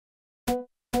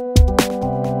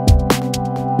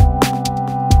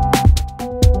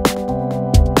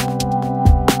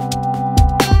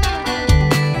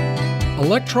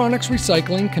Electronics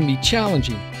recycling can be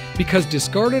challenging because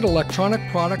discarded electronic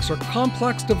products are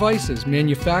complex devices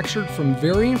manufactured from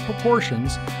varying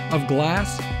proportions of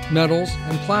glass, metals,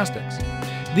 and plastics.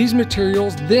 These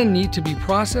materials then need to be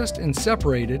processed and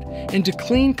separated into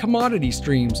clean commodity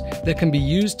streams that can be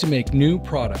used to make new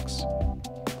products.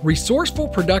 Resourceful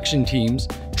production teams,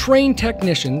 trained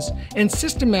technicians, and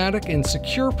systematic and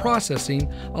secure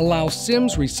processing allow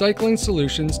Sims Recycling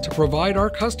Solutions to provide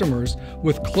our customers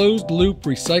with closed-loop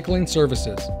recycling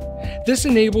services. This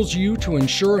enables you to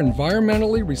ensure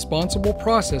environmentally responsible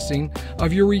processing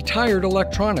of your retired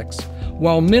electronics,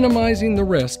 while minimizing the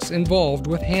risks involved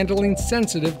with handling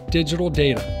sensitive digital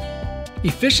data.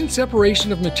 Efficient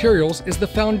separation of materials is the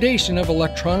foundation of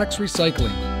electronics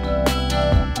recycling.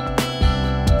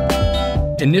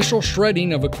 Initial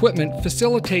shredding of equipment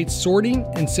facilitates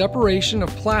sorting and separation of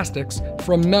plastics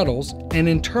from metals and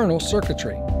internal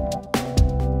circuitry.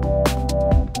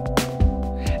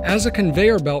 As a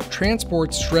conveyor belt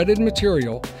transports shredded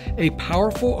material, a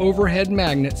powerful overhead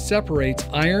magnet separates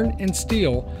iron and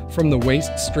steel from the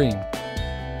waste stream.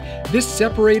 This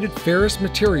separated ferrous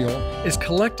material is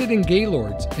collected in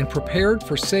gaylords and prepared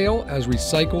for sale as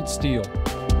recycled steel.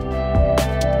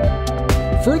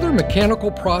 Further mechanical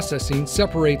processing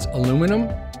separates aluminum,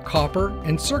 copper,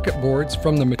 and circuit boards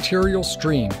from the material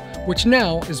stream, which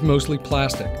now is mostly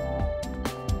plastic.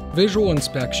 Visual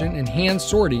inspection and hand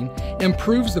sorting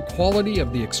improves the quality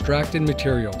of the extracted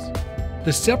materials.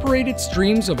 The separated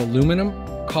streams of aluminum,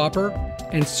 copper,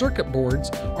 and circuit boards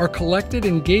are collected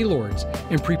in gaylords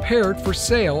and prepared for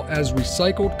sale as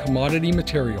recycled commodity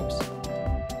materials.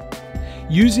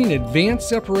 Using advanced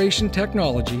separation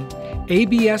technology,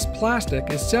 ABS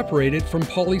plastic is separated from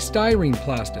polystyrene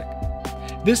plastic.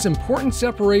 This important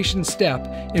separation step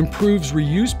improves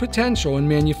reuse potential in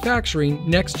manufacturing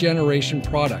next-generation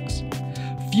products.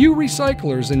 Few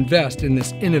recyclers invest in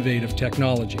this innovative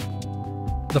technology.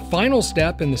 The final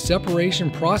step in the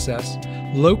separation process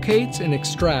locates and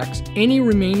extracts any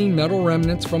remaining metal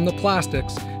remnants from the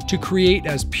plastics to create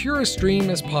as pure a stream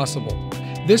as possible.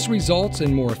 This results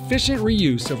in more efficient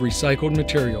reuse of recycled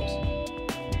materials.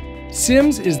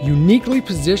 Sims is uniquely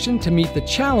positioned to meet the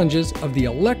challenges of the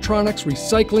electronics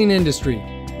recycling industry.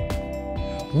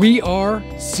 We are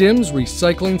Sims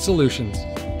Recycling Solutions.